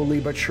slowly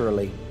but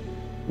surely.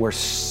 We're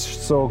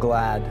so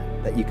glad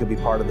that you could be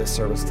part of this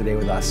service today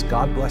with us.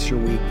 God bless your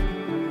week.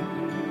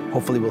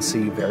 Hopefully we'll see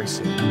you very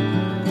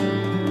soon.